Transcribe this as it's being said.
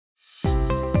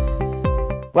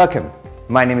Welcome.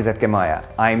 My name is Edgar Meyer.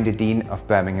 I'm the Dean of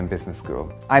Birmingham Business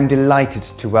School. I'm delighted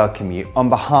to welcome you on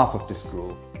behalf of the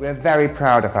school. We're very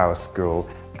proud of our school,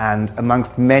 and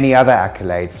amongst many other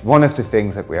accolades, one of the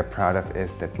things that we are proud of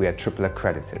is that we are triple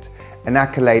accredited, an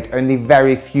accolade only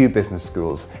very few business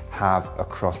schools have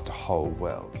across the whole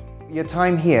world. Your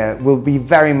time here will be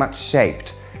very much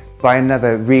shaped by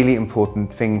another really important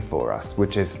thing for us,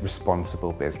 which is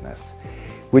responsible business,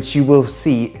 which you will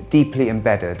see deeply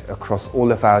embedded across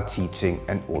all of our teaching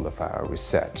and all of our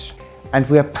research. And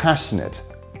we are passionate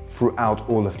throughout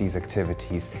all of these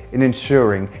activities in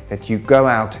ensuring that you go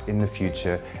out in the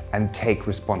future and take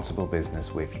responsible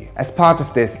business with you. As part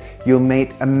of this, you'll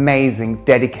meet amazing,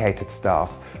 dedicated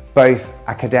staff, both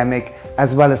academic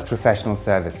as well as professional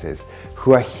services,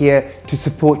 who are here to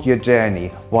support your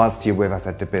journey whilst you're with us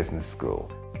at the business school.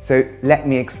 So let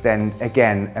me extend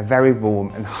again a very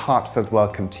warm and heartfelt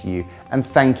welcome to you, and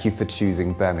thank you for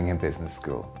choosing Birmingham Business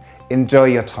School. Enjoy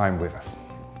your time with us.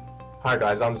 Hi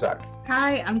guys, I'm Zach.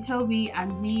 Hi, I'm Toby,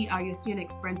 and we are your student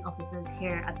experience officers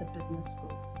here at the business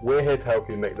school. We're here to help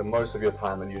you make the most of your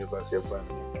time at the University of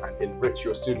Birmingham and enrich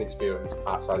your student experience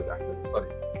outside of academic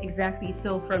studies. Exactly,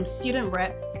 so from student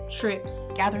reps, trips,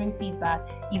 gathering feedback,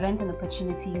 events and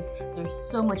opportunities, there's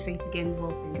so much for you to get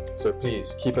involved in. So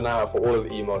please keep an eye out for all of the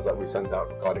emails that we send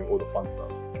out regarding all the fun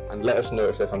stuff, and let us know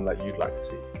if there's something that you'd like to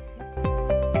see.